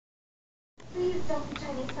Please don't be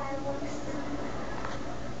Chinese fireworks.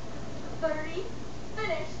 30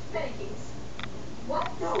 finished penny keys.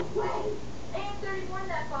 What? No way! And 30 more in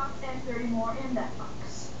that box, and 30 more in that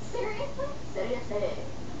box. Seriously? Seriously.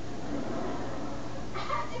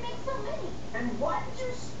 How did you make so many? And why did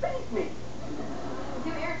you spank me?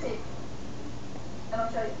 You irritate me. And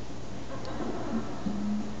I'll show you.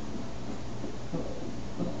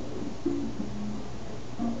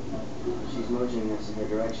 She's motioning us in her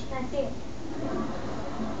direction. I see it.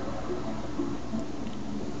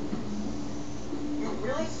 You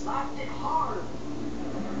really slapped it hard.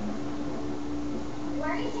 Why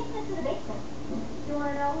are you taking us to the basement? You want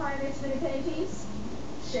to know how I made so many penny keys?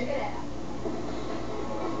 Check it out.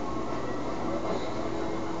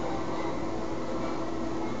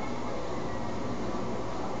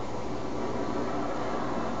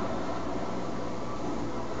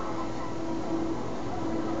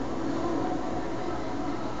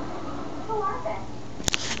 Who are they?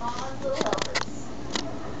 Mama's little helpers.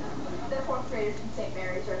 They're fourth graders from St.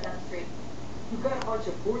 Mary's right down the street. You got a bunch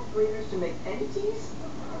of fourth graders to make penny keys?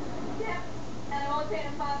 Yeah, and I'm only paying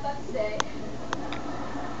them $5 a day.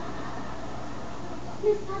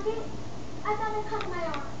 Miss Puppet, I got a cut in my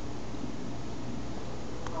arm.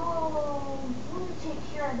 Oh, we'll take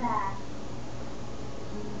care of that.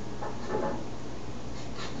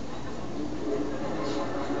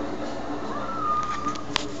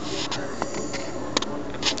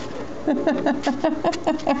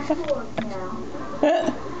 Back to work now.